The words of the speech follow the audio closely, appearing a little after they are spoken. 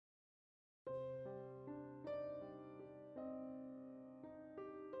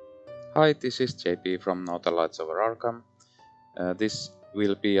Hi, this is JP from No The Lights Over Arkham. This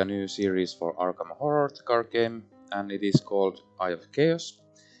will be a new series for Arkham Horror, the card game, and it is called Eye of Chaos.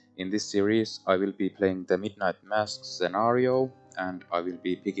 In this series, I will be playing the Midnight Mask scenario, and I will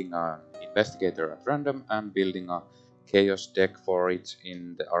be picking an investigator at random and building a chaos deck for it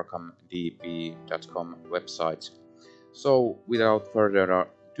in the ArkhamDB.com website. So, without further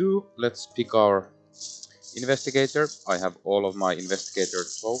ado, let's pick our investigator. I have all of my investigator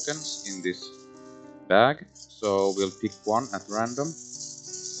tokens in this bag, so we'll pick one at random,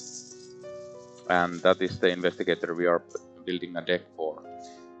 and that is the investigator we are building a deck for.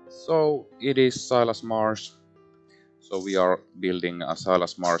 So it is Silas Marsh, so we are building a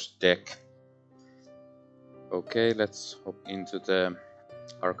Silas Marsh deck. Okay, let's hop into the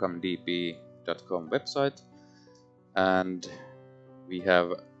ArkhamDB.com website, and we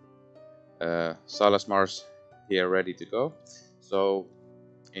have Silas Marsh here ready to go. So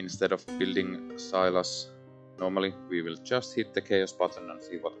instead of building Silas normally, we will just hit the chaos button and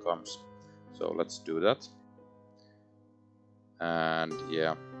see what comes. So let's do that. And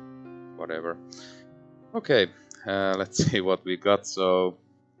yeah, whatever. Okay, let's see what we got. So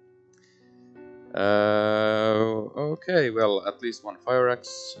okay, well, at least one fire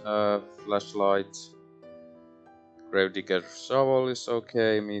axe, flashlight, gravedigger shovel is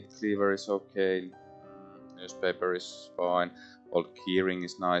okay, meat cleaver is okay, newspaper is fine, old keyring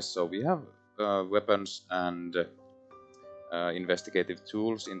is nice. So we have weapons and investigative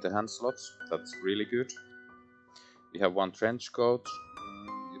tools in the hand slots. That's really good. We have one trench coat.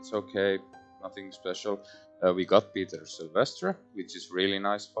 It's okay, nothing special. We got Peter Sylvester, which is really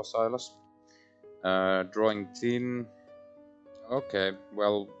nice for Silas. Drawing tin. Okay,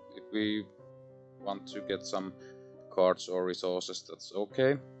 well, if we want to get some cards or resources, that's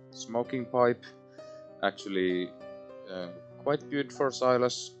okay. Smoking pipe, actually quite good for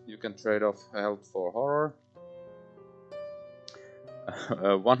Silas. You can trade off health for horror.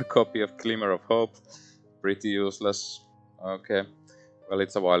 One copy of Glimmer of Hope, pretty useless. Okay, well,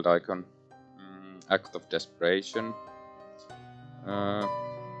 it's a wild icon. Act of Desperation. Not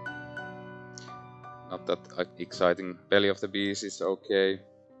that exciting. Belly of the Beast is okay.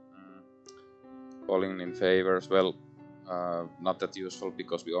 Calling in favors, well, not that useful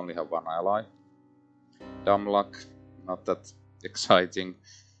because we only have one ally. Dumb Luck, not that exciting.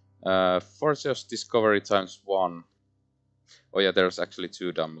 Fortune's Discovery ×1. Oh yeah, there's actually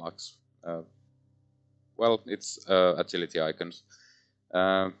two Dumb Lucks. Well, it's agility icons.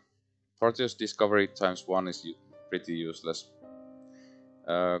 Fortune's Discovery ×1 is pretty useless.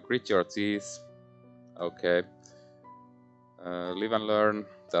 Grit Your Teeth, okay. Live and Learn,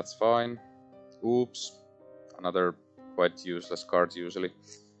 that's fine. Oops, another quite useless card usually.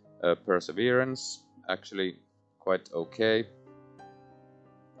 Perseverance, actually quite okay.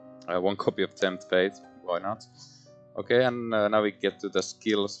 One copy of Tempt Fate, why not? Okay, and now we get to the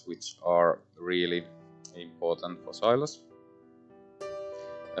skills, which are really important for Silas.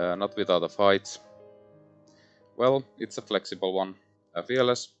 Not without a fight. Well, it's a flexible one.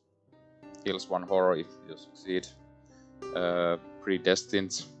 Fearless, kills one horror if you succeed.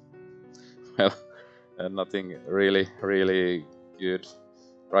 Predestined, well, nothing really good.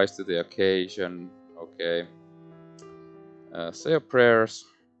 Rise to the occasion, okay. Say your prayers,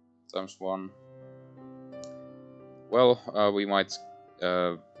 ×1. Well, we might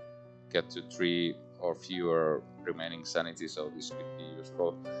get to 3 or fewer remaining sanity, so this could be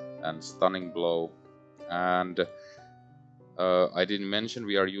useful. And Stunning Blow. And I didn't mention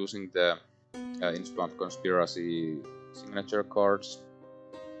we are using the Instrument Conspiracy signature cards.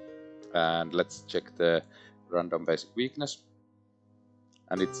 And let's check the random basic weakness.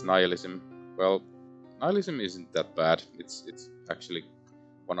 And it's Nihilism. Well, Nihilism isn't that bad. It's actually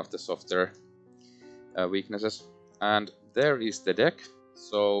one of the softer weaknesses. And there is the deck.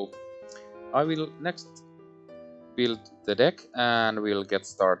 So I will next build the deck and we'll get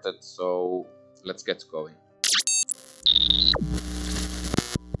started. So let's get going.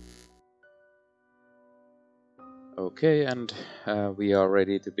 Okay, and we are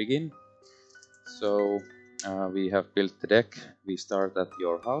ready to begin. So we have built the deck. We start at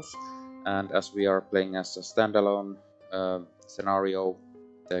your house, and as we are playing as a standalone scenario,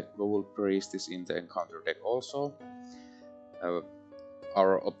 the Global Priest is in the encounter deck also.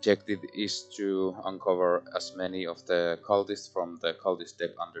 Our objective is to uncover as many of the cultists from the cultist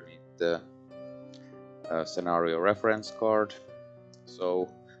deck underneath the scenario reference card. So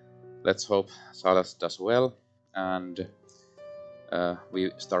let's hope Silas does well, and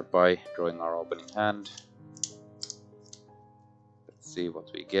we start by drawing our opening hand. Let's see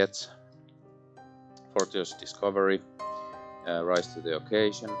what we get. Fortune's Discovery. Rise to the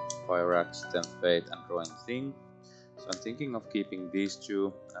occasion, Fire Axe, 10th Fate, and Drawing Thing. So I'm thinking of keeping these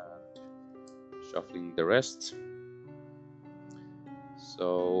two and shuffling the rest.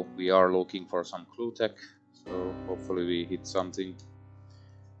 So we are looking for some clue tech, so hopefully we hit something.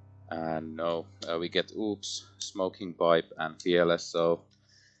 And no, we get Oops, Smoking Pipe, and Fearless, so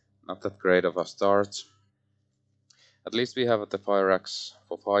not that great of a start. At least we have the Fire Axe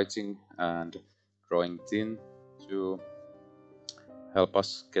for fighting and Drawing Tin to help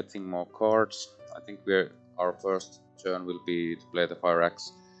us getting more cards. I think our first turn will be to play the Fire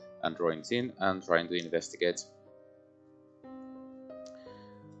Axe and Drawing Tin and trying to investigate.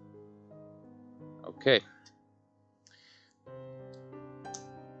 Okay.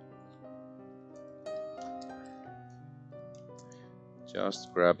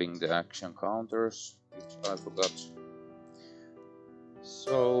 Just grabbing the action counters, which I forgot.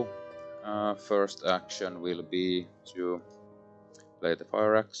 So, first action will be to play the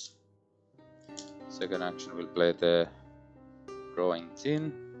Fire Axe. Second action will play the Drawing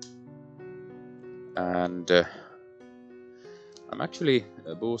Tin. And I'm actually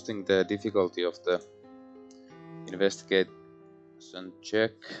boosting the difficulty of the investigation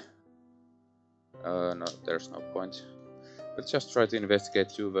check. No, there's no point. Let's just try to investigate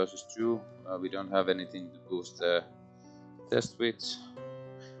 2 versus 2. We don't have anything to boost the test with.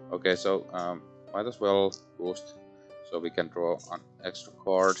 Okay, so might as well boost so we can draw an extra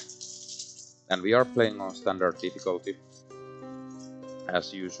card. And we are playing on standard difficulty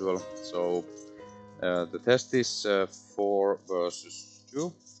as usual. So the test is 4 versus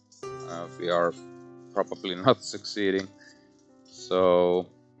 2. We are probably not succeeding. So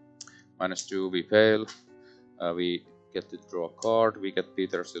 -2 we fail. We get to draw a card. We get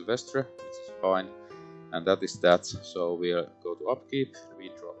Peter Silvestre, which is fine. And that is that. So we'll go to upkeep, we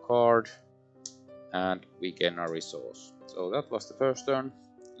draw a card, and we gain a resource. So that was the first turn.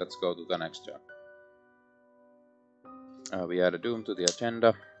 Let's go to the next turn. We add a Doom to the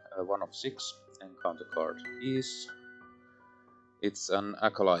agenda. 1 of 6. Encounter card is... It's an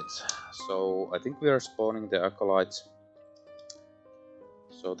Acolyte. So I think we are spawning the Acolyte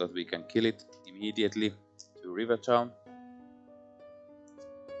so that we can kill it immediately to Rivertown.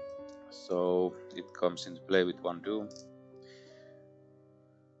 So it comes into play with 1 Doom.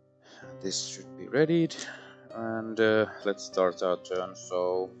 This should be readied, and let's start our turn.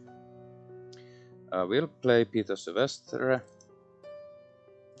 So we'll play Peter Silvestre.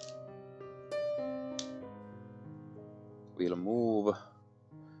 We'll move.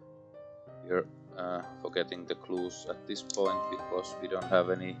 We're forgetting the clues at this point because we don't have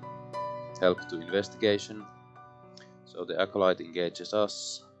any help to investigation. So the Acolyte engages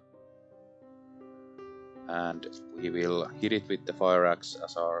us, and we will hit it with the Fire Axe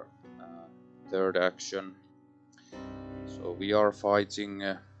as our third action. So we are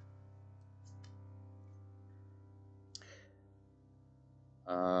fighting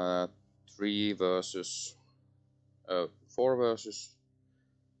 3 versus 4 versus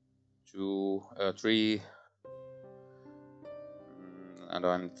 2, 3, and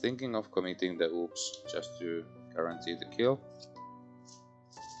I'm thinking of committing the Oops just to guarantee the kill.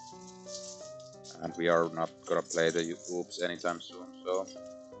 And we are not gonna play the Oops anytime soon, so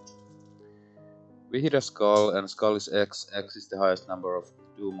we hit a Skull, and Skull is X. X is the highest number of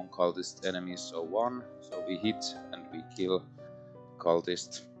Doom on Cultist enemies, so 1. So we hit and we kill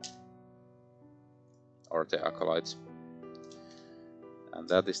Cultist, or the Acolyte. And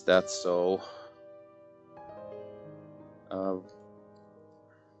that is that, so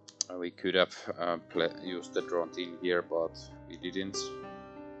we could have used the Drawn Team here, but we didn't.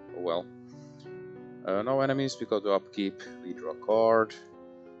 Oh well. No enemies, we go to upkeep, we draw a card,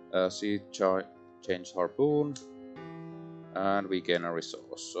 change Harpoon, and we gain a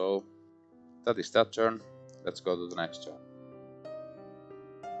resource. So that is that turn. Let's go to the next turn.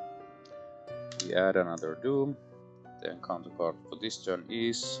 We add another Doom. The encounter card for this turn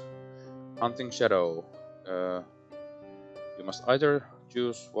is Hunting Shadow. You must either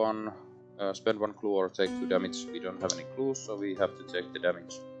choose one, spend 1 clue, or take 2 damage. We don't have any clues, so we have to take the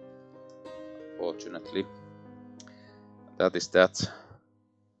damage. Fortunately, that is that.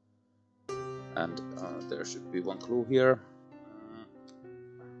 And there should be 1 clue here.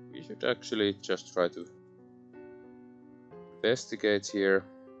 We should actually just try to investigate here.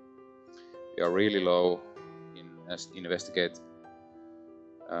 We are really low in investigate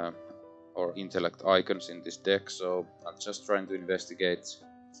or intellect icons in this deck, so I'm just trying to investigate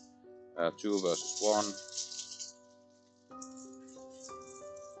 2 versus 1.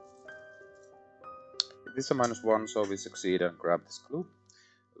 It is a -1, so we succeed and grab this clue.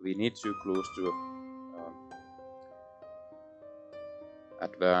 We need 2 clues to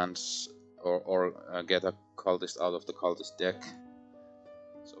advance or get a cultist out of the cultist deck.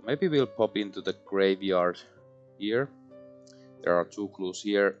 So maybe we'll pop into the graveyard here. There are 2 clues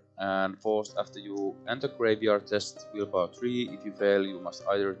here, and first, after you enter graveyard, test willpower 3. If you fail, you must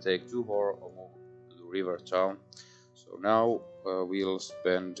either take 2 horror or move to the river town. So now we'll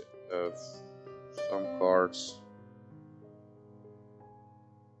spend some cards.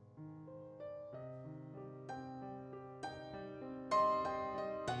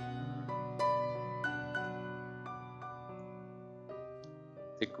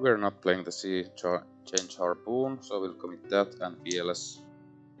 I think we're not playing the Sea Change Harpoon, so we'll commit that and fearless.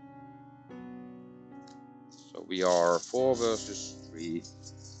 So we are 4 versus 3.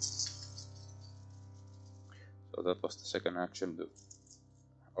 So that was the second action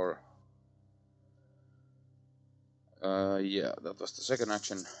yeah, that was the second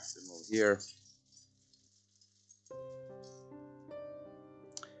action to move here.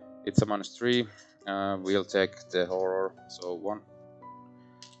 It's a -3. We'll take the horror, so one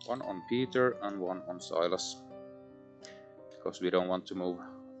on Peter and 1 on Silas, because we don't want to move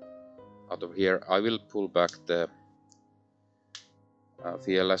out of here. I will pull back the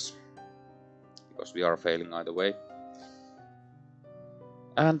fearless, because we are failing either way.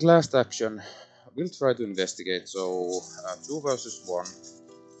 And last action, we'll try to investigate, so 2 versus 1.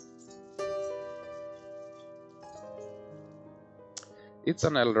 It's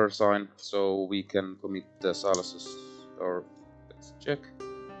an elder sign, so we can commit the Silas's, or let's check.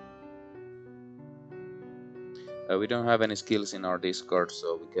 We don't have any skills in our discard,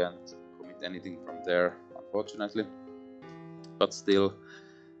 so we can't commit anything from there, unfortunately. But still,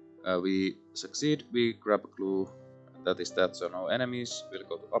 we succeed. We grab a clue, that is that, so no enemies. We'll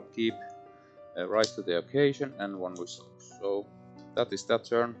go to upkeep, rise to the occasion, and 1 resource. So that is that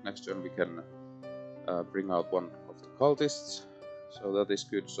turn. Next turn we can bring out 1 of the cultists, so that is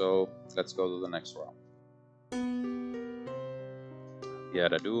good. So let's go to the next round. Yeah,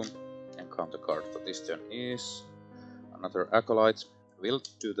 the Doom, encounter card for this turn is another Acolyte. We'll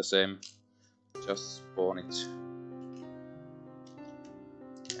do the same, just spawn it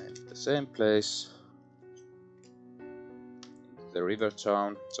in the same place, into the river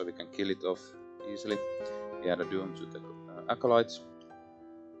town, so we can kill it off easily. Yeah, the Doom to the Acolyte.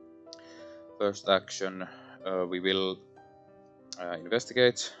 First action, we will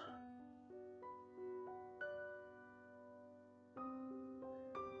investigate.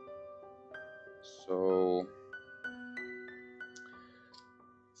 So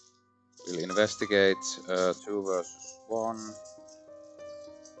we'll investigate 2 versus 1.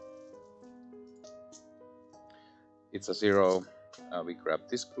 It's a 0. We grab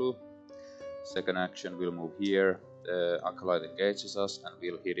this clue. Second action, we'll move here. The Acolyte engages us and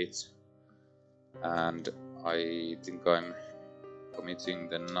we'll hit it. And I think I'm committing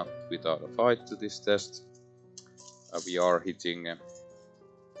the not without a fight to this test. We are hitting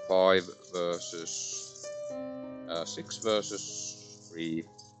 5 versus 6 versus 3.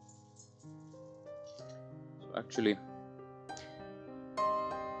 So actually,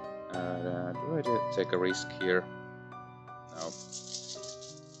 do I take a risk here? No.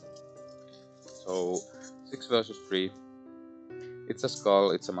 So 6 versus 3. It's a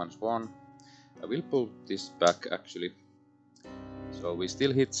skull, it's a -1. I will pull this back actually. So we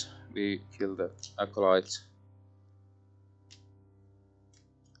still hit, we kill the Acolyte.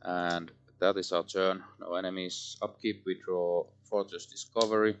 And that is our turn. No enemies. Upkeep, we draw Fortress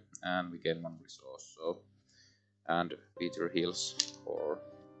Discovery and we gain 1 resource. So, and Peter heals, or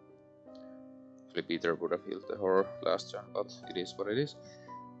actually Peter would have healed the horror last turn, but it is what it is.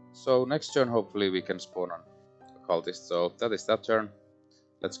 So next turn hopefully we can spawn on a cultist. So that is that turn.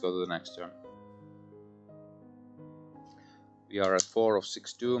 Let's go to the next turn. We are at 4 of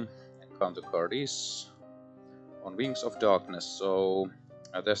 6 Doom. Encounter card is on Wings of Darkness. So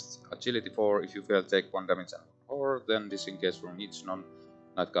test agility 4. If you fail, take 1 damage and horror, then disengage from each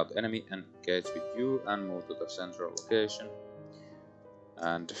non-night guard enemy, engage with you, and move to the central location.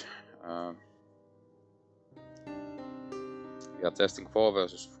 And we are testing 4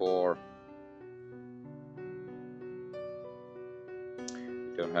 versus 4.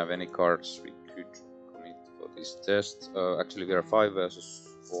 We don't have any cards we could commit for this test. Actually, we are 5 versus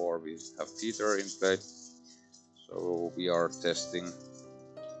 4. We have Peter in play, so we are testing.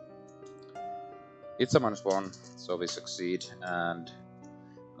 It's a -1, so we succeed and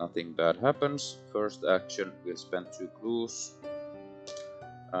nothing bad happens. First action, we'll spend 2 clues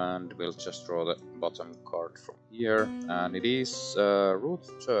and we'll just draw the bottom card from here, and it is Ruth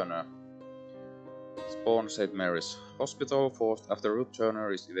Turner. Spawn St. Mary's Hospital. Forced after Ruth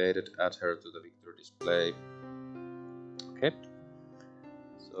Turner is evaded, add her to the victory display. Okay.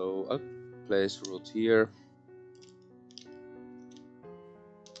 So I'll place root here.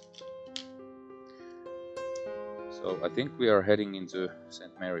 So I think we are heading into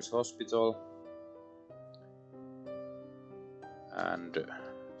St. Mary's Hospital and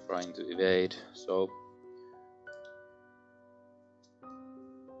trying to evade. So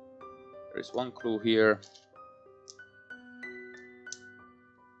there is one clue here.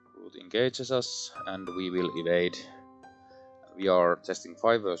 Root engages us and we will evade. We are testing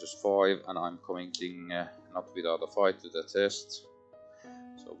 5 versus 5 and I'm committing not without a fight to the test.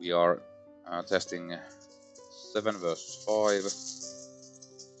 So we are testing 7 versus 5.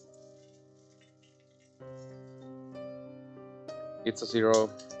 It's a 0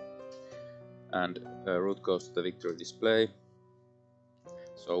 and root goes to the victory display.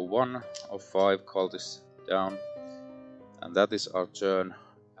 So 1 of 5 cultists down and that is our turn,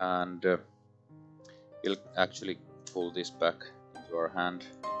 and we'll actually pull this back into our hand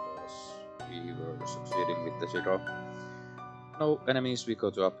because we were succeeding with the 0. No enemies, we go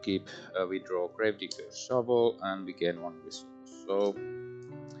to upkeep, we draw Gravedigger's Shovel and we gain 1 resource. So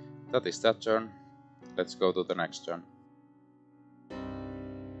that is that turn. Let's go to the next turn.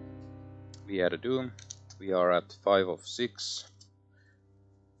 We had a Doom, we are at 5 of 6.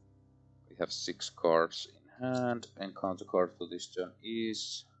 We have 6 cards in hand. Encounter card for this turn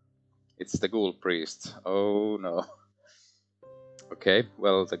is... it's the Ghoul Priest. Oh no. Okay,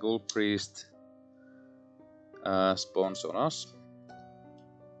 well the Ghoul Priest spawns on us.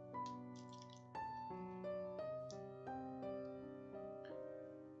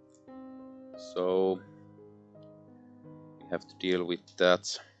 So we have to deal with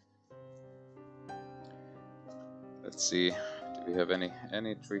that. Let's see, do we have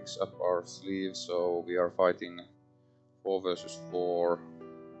any tricks up our sleeve? So we are fighting 4 versus 4.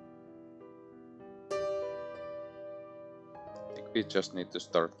 I think we just need to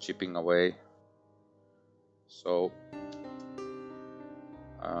start chipping away. So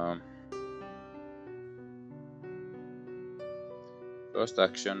first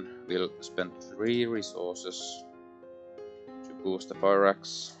action, we'll spend 3 resources to boost the fire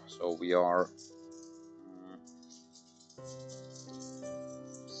axe. So we are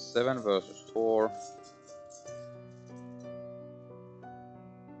 7 versus 4.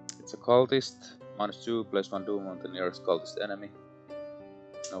 It's a cultist. -2, place 1 doom on the nearest cultist enemy.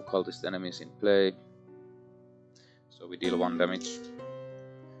 No cultist enemies in play. So we deal 1 damage.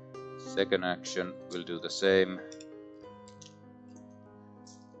 Second action, we'll do the same.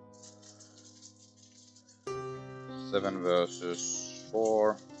 Seven versus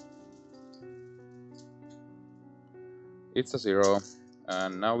 4. It's a 0.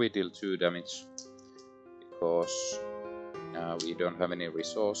 And now we deal 2 damage because we don't have any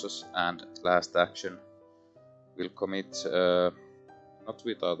resources. And last action, we'll commit not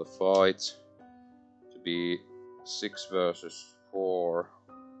without a fight to be 6 versus 4.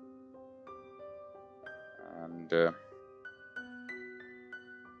 And I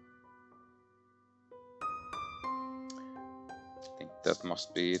think that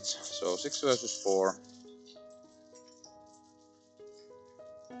must be it. So 6 versus 4.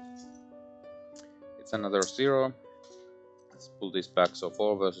 It's another 0. Let's pull this back. So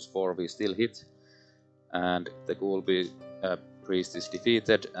 4 versus 4 we still hit. And the Ghoul Priest is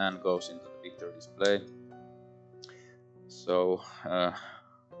defeated and goes into the victory display. So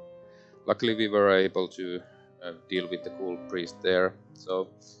luckily we were able to deal with the Ghoul Priest there. So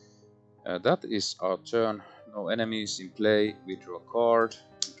that is our turn. No enemies in play. We draw a card,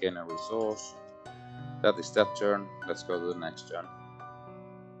 gain a resource. That is that turn. Let's go to the next turn.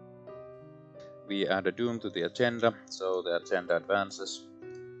 We add a Doom to the agenda, so the agenda advances.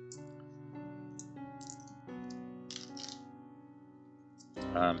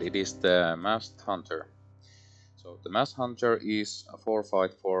 And it is the Masked Hunter. So the Masked Hunter is a 4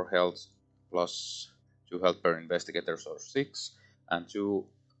 fight, 4 health plus 2 health per investigator, so 6, and 2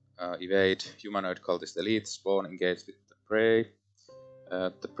 evade. Humanoid cultist elite, spawn, engage with the prey.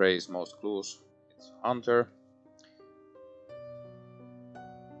 The prey is most clues. It's Hunter.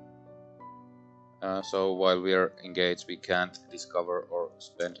 So while we are engaged, we can't discover or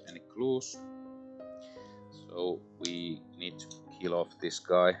spend any clues. So we need to kill off this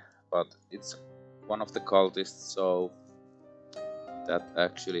guy, but it's one of the cultists, so that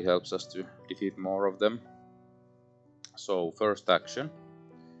actually helps us to defeat more of them. So first action,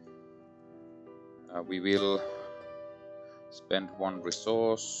 we will spend 1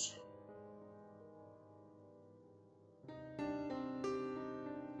 resource.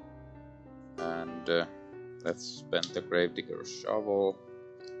 And let's spend the Gravedigger's Shovel.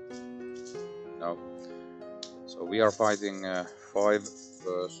 No. So we are fighting 5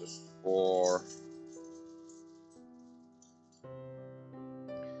 versus 4.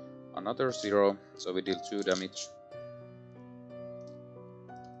 Another 0, so we deal 2 damage.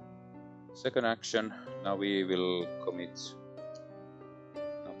 Second action, now we will commit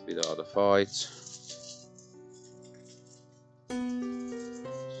not without a fight.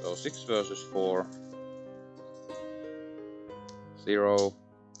 So 6 versus 4. 0.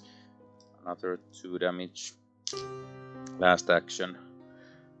 Another 2 damage. Last action.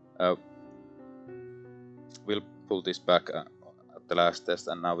 We'll pull this back at the last test,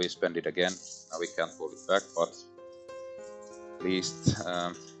 and now we spend it again. Now we can't pull it back, but at least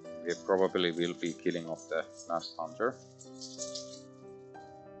we probably will be killing off the last hunter.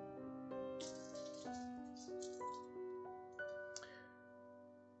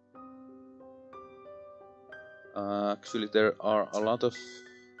 Actually, there are a lot of...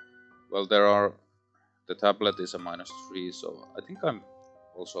 Well, the tablet is a -3, so I think I'm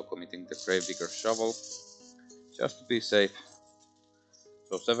also committing the Gravedigger Shovel, just to be safe.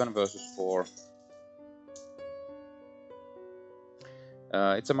 So 7 versus 4.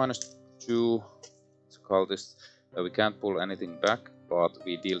 It's a -2. It's a cultist. We can't pull anything back, but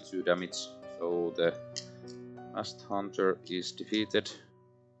we deal 2 damage, so the last hunter is defeated.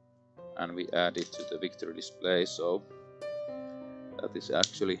 And we add it to the victory display, so that is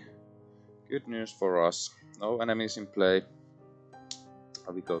actually good news for us. No enemies in play.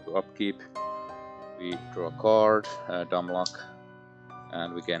 We go to upkeep, we draw a card, dumb luck,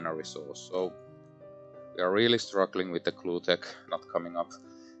 and we gain a resource. So we are really struggling with the clue tech not coming up,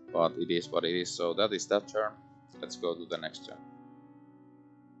 but it is what it is. So that is that turn. Let's go to the next turn.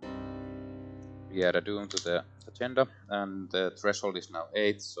 We add a doom to the agenda, and the threshold is now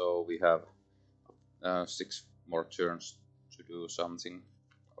 8, so we have 6 more turns to do something,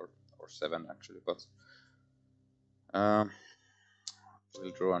 or 7 actually, but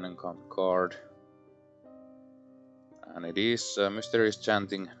we'll draw an encounter card, and it is Mysterious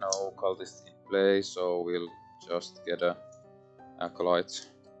Chanting, no cultist in play, so we'll just get a Acolyte, so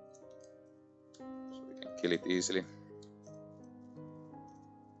we can kill it easily.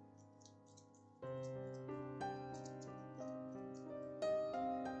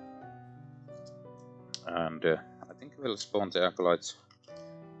 And I think we'll spawn the Acolytes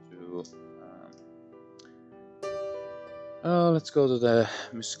to... let's go to the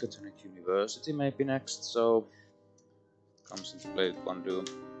Miskatonic University maybe next, so... Comes into play with 1 doom.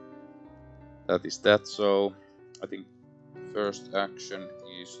 That is that, so... I think first action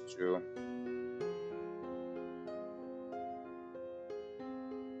is to...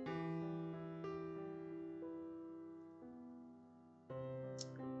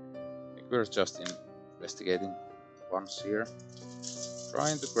 I think we're just investigating once here,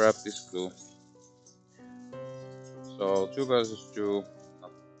 trying to grab this clue. So 2 versus 2,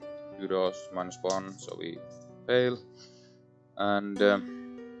 kudos, -1, so we fail. And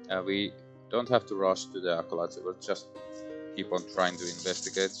we don't have to rush to the Acolytes, we'll just keep on trying to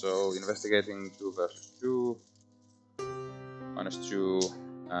investigate. So investigating 2 versus 2, -2,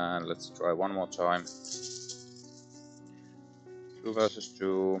 and let's try one more time. 2 versus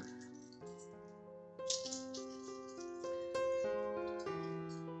 2.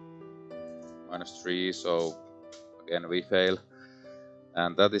 -3, so again we fail,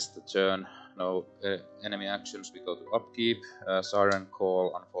 and that is the turn. No enemy actions. We go to upkeep. Siren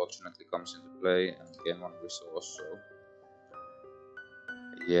Call unfortunately comes into play and gain 1 resource, so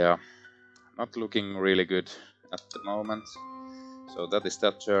yeah, not looking really good at the moment. So that is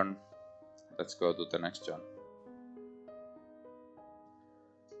that turn. Let's go to the next turn.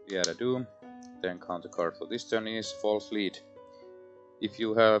 We add a doom. The encounter card for this turn is False Lead. If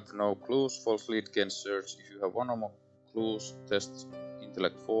you have no clues, False Lead gains search. If you have 1 or more clues, test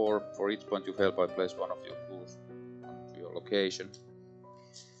Intellect 4. For each point you fail by, place 1 of your clues to your location.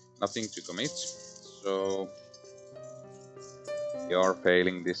 Nothing to commit, so we are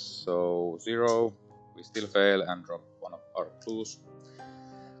failing this. So 0, we still fail and drop 1 of our clues.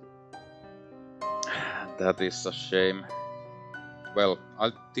 That is a shame. Well,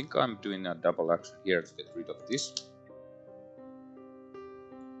 I think I'm doing a double action here to get rid of this.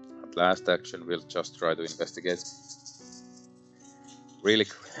 Last action, we'll just try to investigate. Really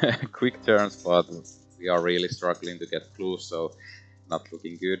quick turns, but we are really struggling to get clues, so not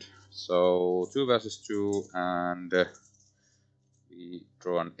looking good. So 2 versus 2, and we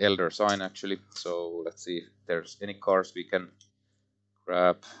draw an Elder Sign actually. So let's see if there's any cards we can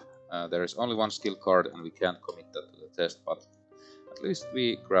grab. There is only 1 skill card, and we can't commit that to the test, but at least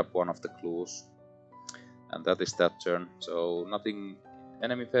we grab 1 of the clues. And that is that turn. So nothing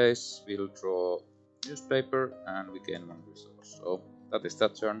enemy phase, we'll draw newspaper and we gain 1 resource. So that is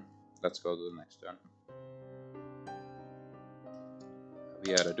that turn. Let's go to the next turn.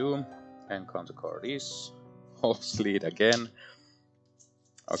 We add a Doom, encounter card is false lead again.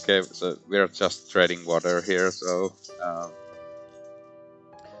 Okay, so we're just treading water here, so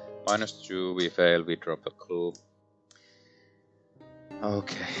 -2, we fail, we drop a clue.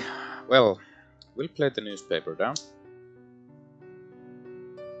 Okay, well, we'll play the newspaper down.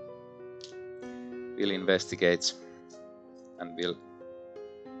 We'll investigate, and we'll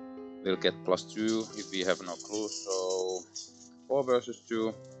get +2 if we have no clue, so 4 versus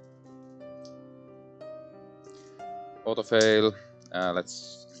 2. Auto fail.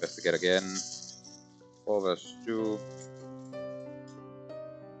 Let's investigate again. 4 versus 2.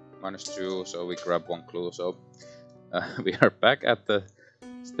 -2, so we grab 1 clue. So we are back at the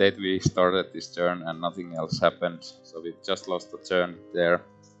state we started this turn and nothing else happened. So we just lost the turn there.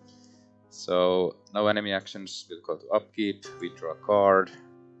 So no enemy actions, we'll go to upkeep, we draw a card.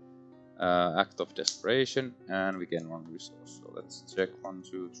 Act of desperation, and we gain 1 resource. So let's check 1,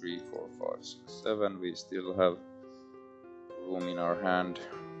 2, 3, 4, 5, 6, 7. We still have room in our hand.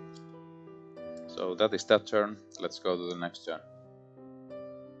 So that is that turn. Let's go to the next turn.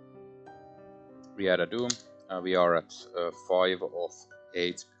 We add a Doom. We are at 5 of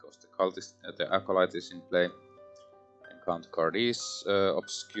 8 because the Acolyte is in play. Encounter card is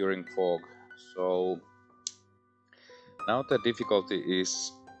Obscuring Fog. So now the difficulty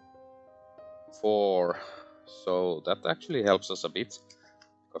is 4, so that actually helps us a bit,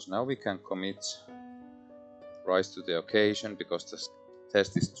 because now we can commit Rise to the Occasion, because the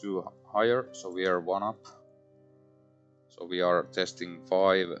test is 2 higher, so we are 1 up. So we are testing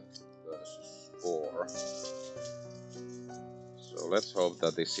 5 versus 4. So let's hope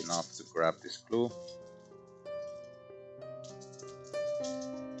that is enough to grab this clue.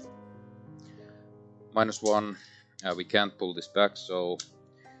 -1, we can't pull this back, so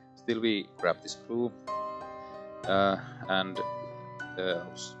still we grab this clue, and the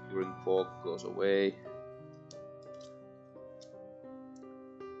Obscuring Fog goes away.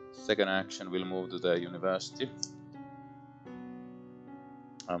 Second action, we'll move to the university.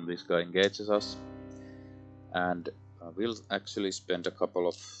 This guy engages us, and we'll actually spend a couple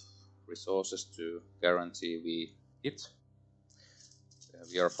of resources to guarantee we hit.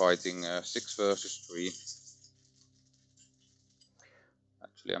 We are fighting 6 versus 3.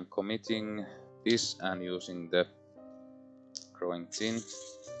 Actually, I'm committing this and using the Growing Tin.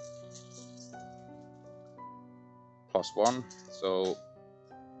 +1, so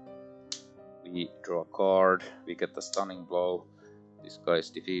we draw a card, we get the Stunning Blow, this guy is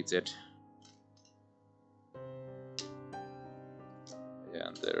defeated. Yeah,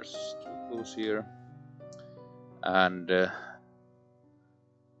 and there's 2 clues here. And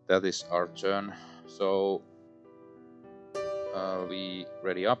that is our turn. So we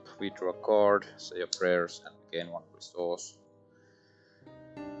ready up, we draw a card, say a prayers, and gain 1 resource.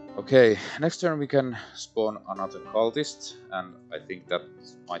 Okay, next turn we can spawn another cultist, and I think that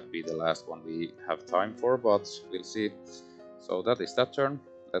might be the last one we have time for, but we'll see. So that is that turn.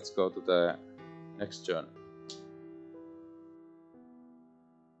 Let's go to the next turn.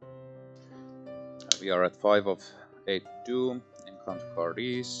 We are at 5 of 8 Doom. Encounter card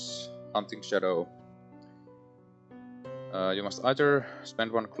is Hunting Shadow. You must either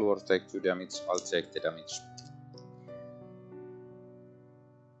spend 1 clue or take 2 damage. I'll take the damage.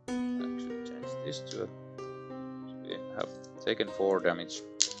 Actually change this to we have taken 4 damage,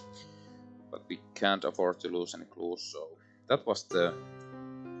 but we can't afford to lose any clues, so that was the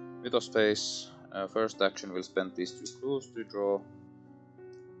Mythos phase. First action, we'll spend these 2 clues to draw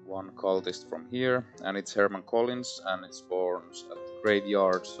 1 cultist from here, and it's Herman Collins, and it spawns at the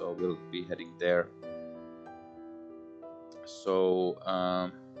graveyard, so we'll be heading there. So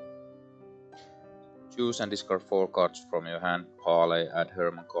choose and discard 4 cards from your hand, parlay, add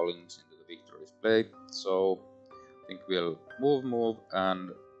Herman Collins into the victory display. So I think we'll move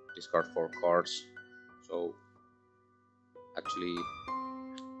and discard 4 cards. So actually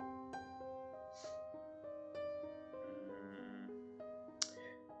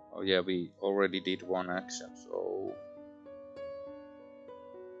oh yeah, we already did 1 action, so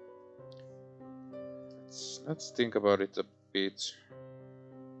let's think about it a bit.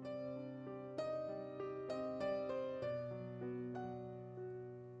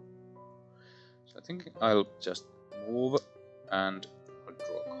 So I think I'll just move and I'll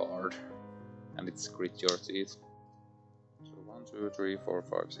draw a card, and it's Grit Your Teeth. So 1, 2, 3, 4,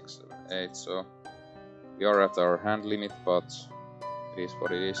 5, 6, 7, 8. So we are at our hand limit, but it is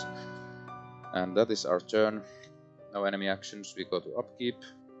what it is. And that is our turn. No enemy actions. We go to upkeep.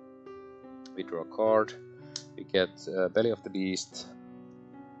 We draw a card. We get Belly of the Beast.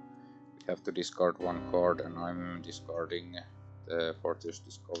 have to discard one card, and I'm discarding the Fortress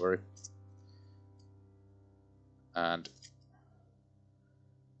Discovery. And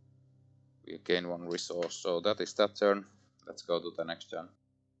we gain one resource, so that is that turn. Let's go to the next turn.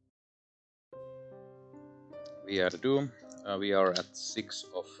 We are Doom. We are at 6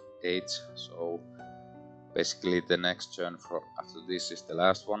 of 8, so basically the next turn after this is the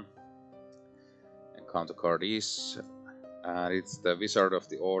last one. Encounter card is, and it's the Wizard of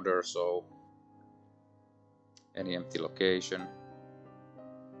the Order, so any empty location.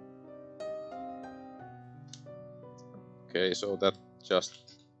 Okay, so that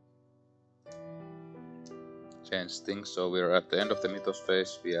just changed things, so we're at the end of the Mythos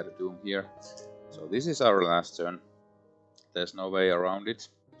phase. We are Doom here. So this is our last turn. There's no way around it.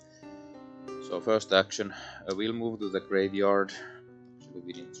 So first action, we'll move to the graveyard. Actually,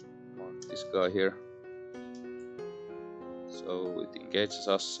 we need to mark this guy here. So it engages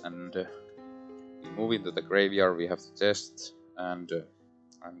us, and we move into the graveyard. We have to test, and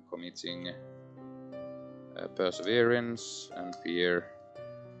I'm committing Perseverance and Fear,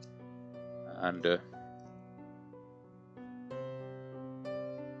 and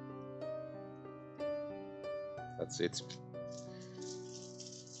that's it.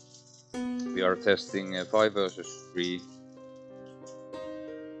 We are testing 5 versus 3.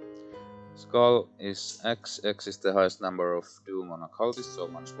 Skull is X. X is the highest number of Doom on Occultist, so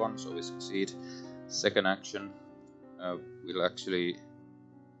 -1, so we succeed. Second action, we'll actually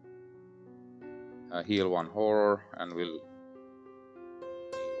heal 1 horror, and we'll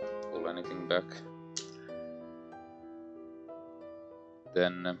pull anything back.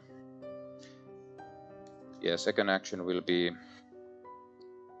 Then, yeah, second action will be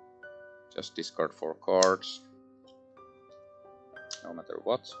just discard 4 cards, no matter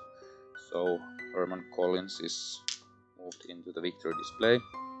what. So Herman Collins is moved into the victory display.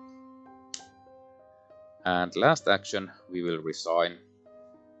 And last action, we will resign.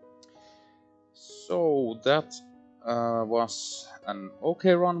 So that was an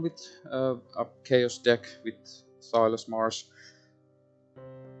okay run with a Chaos deck with Silas Marsh.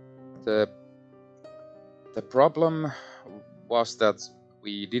 The problem was that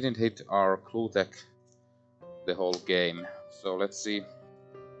we didn't hit our clue deck the whole game. So let's see.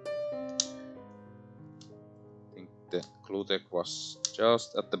 I think the clue deck was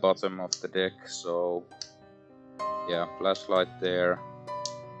just at the bottom of the deck, so yeah, flashlight there.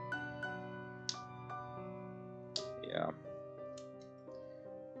 Yeah.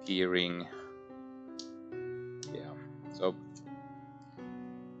 Peering. Yeah. So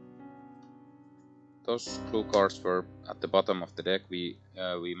those clue cards were at the bottom of the deck. We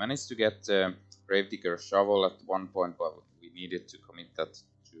managed to get Gravedigger Shovel at one point, but we needed to commit that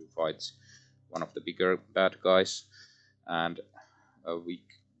to fight one of the bigger bad guys, and we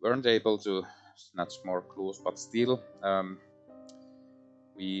weren't able to snatch more clues, but still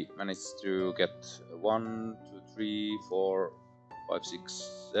we managed to get 1, 2, 3, 4, 5, 6,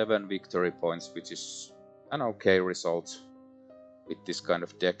 7 victory points, which is an okay result with this kind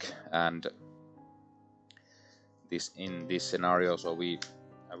of deck. And in this scenario, so we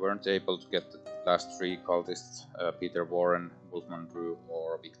weren't able to get the last 3 cultists, Peter Warren, Wolfman Drew,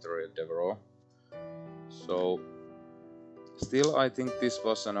 or Victoria Devereaux. So still, I think this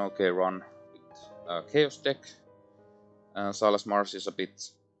was an okay run with Chaos deck. Silas Marsh is a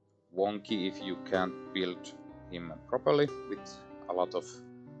bit wonky if you can't build him properly, with a lot of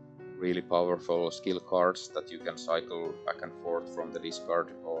really powerful skill cards that you can cycle back and forth from the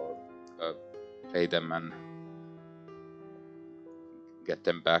discard, or play them and get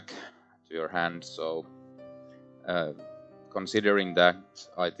them back to your hand. So considering that,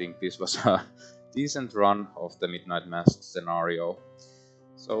 I think this was a decent run of the Midnight Mask scenario.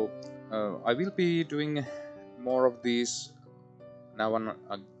 So I will be doing more of these now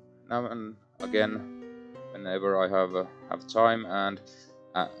and again whenever I have time, and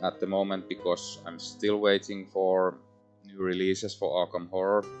at the moment, because I'm still waiting for new releases for Arkham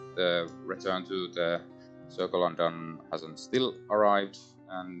Horror, the return to the Circle Undone hasn't still arrived,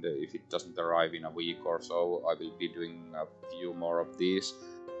 and if it doesn't arrive in a week or so, I will be doing a few more of these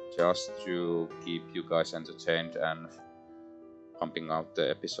just to keep you guys entertained and pumping out the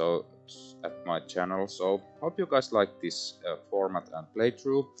episodes at my channel. So hope you guys like this format and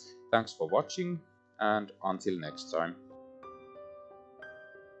playthrough. Thanks for watching, and until next time.